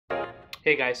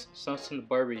Hey guys, Sunson the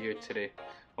Barber here today,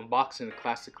 unboxing the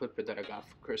classic clipper that I got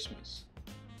for Christmas.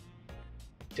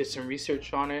 Did some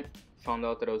research on it, found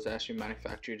out that it was actually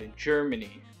manufactured in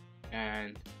Germany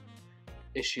and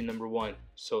issue number 1,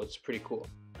 so it's pretty cool.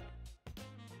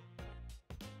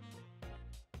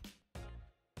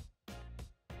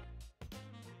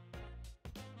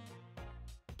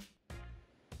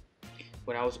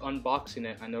 When I was unboxing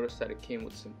it, I noticed that it came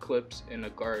with some clips and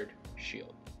a guard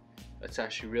shield. That's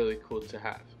actually really cool to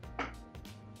have.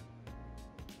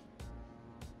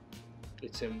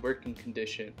 It's in working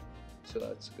condition, so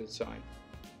that's a good sign.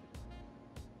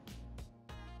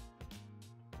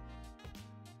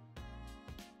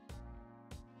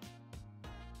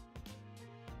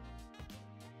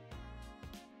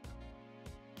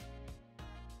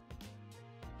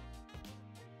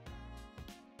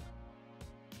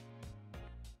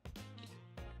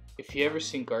 If you ever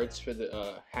seen guards for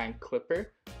the hand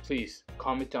clipper, please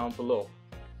comment down below.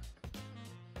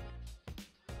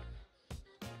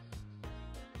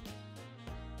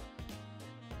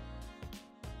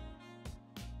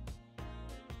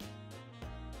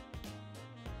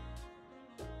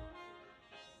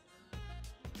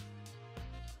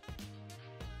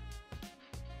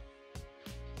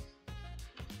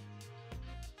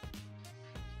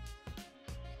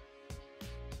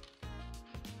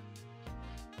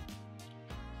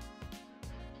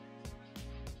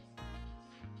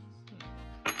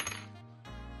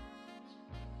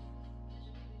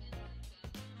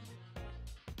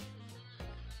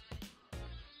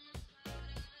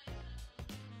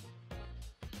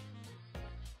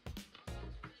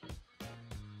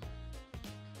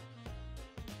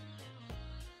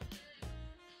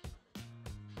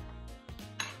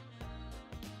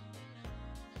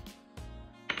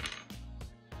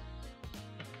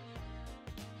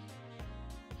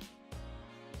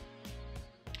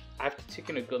 After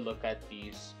taking a good look at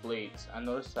these blades, I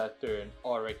noticed that they're in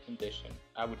alright condition.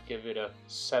 I would give it a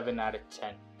 7 out of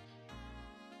 10.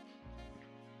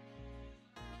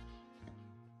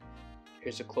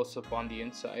 Here's a close-up on the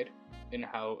inside and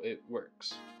how it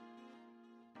works.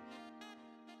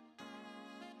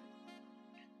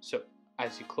 So,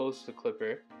 as you close the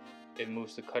clipper, it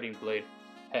moves the cutting blade,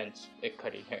 hence it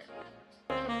cutting hair.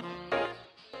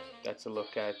 That's a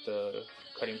look at the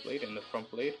cutting blade and the front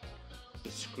blade. The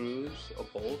screws, a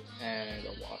bolt, and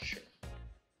a washer.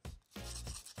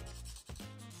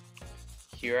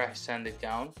 Here I sand it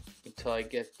down until I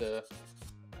get the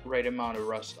right amount of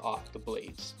rust off the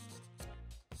blades.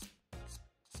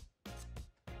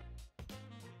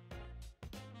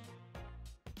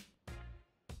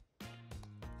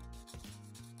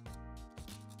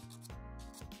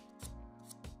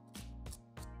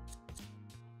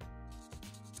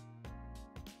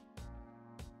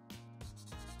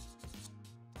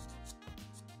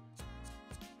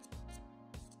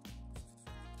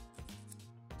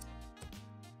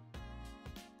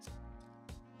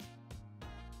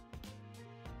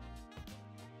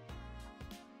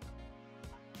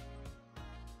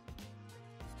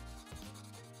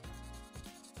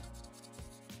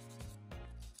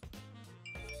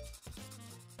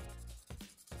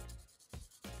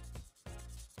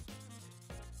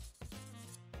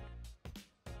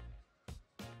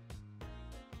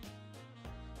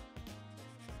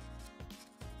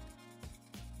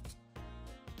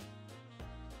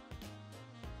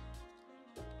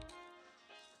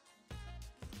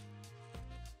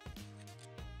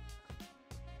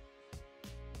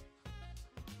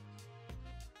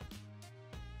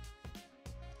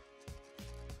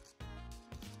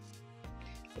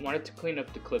 I wanted to clean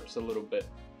up the clips a little bit,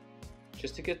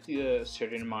 just to get the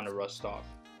certain amount of rust off.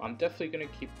 I'm definitely going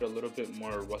to keep it a little bit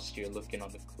more rustier looking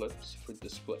on the clips for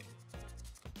display.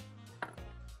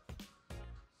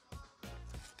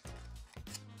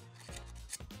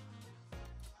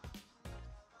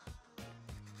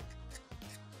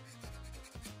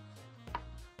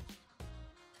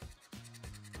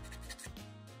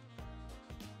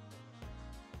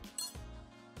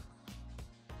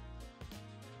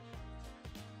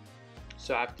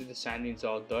 So after the sanding's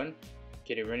all done,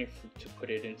 get it ready to put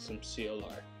it in some CLR.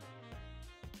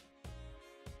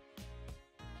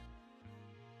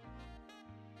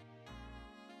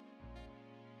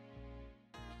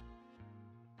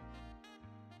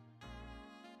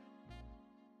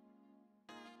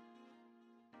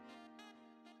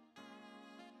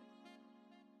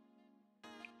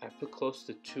 I put close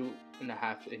to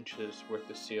 2.5 inches worth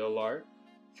of CLR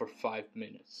for 5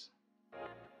 minutes.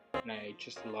 And I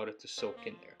just allowed it to soak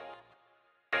in there.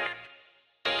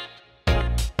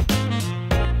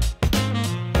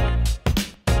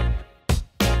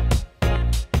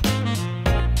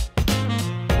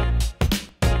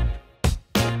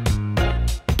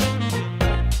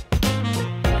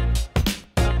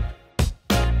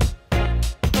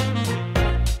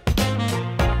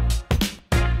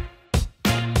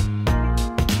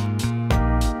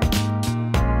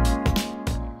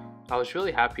 I was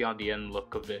really happy on the end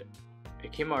look of it.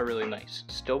 It came out really nice.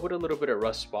 Still with a little bit of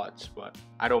rust spots, but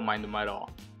I don't mind them at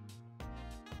all.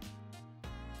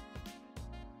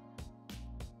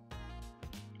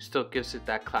 Still gives it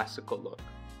that classical look.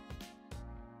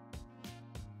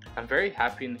 I'm very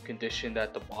happy in the condition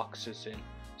that the box is in,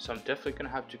 so I'm definitely going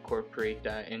to have to incorporate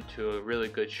that into a really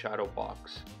good shadow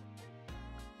box,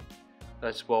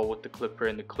 as well with the clipper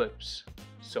and the clips.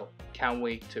 So can't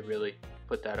wait to really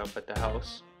put that up at the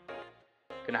house.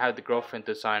 Gonna have the girlfriend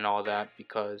design all that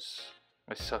because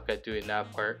I suck at doing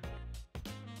that part.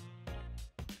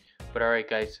 But alright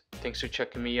guys, thanks for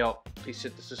checking me out. Please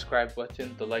hit the subscribe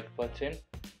button, the like button,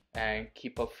 and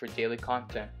keep up for daily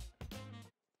content.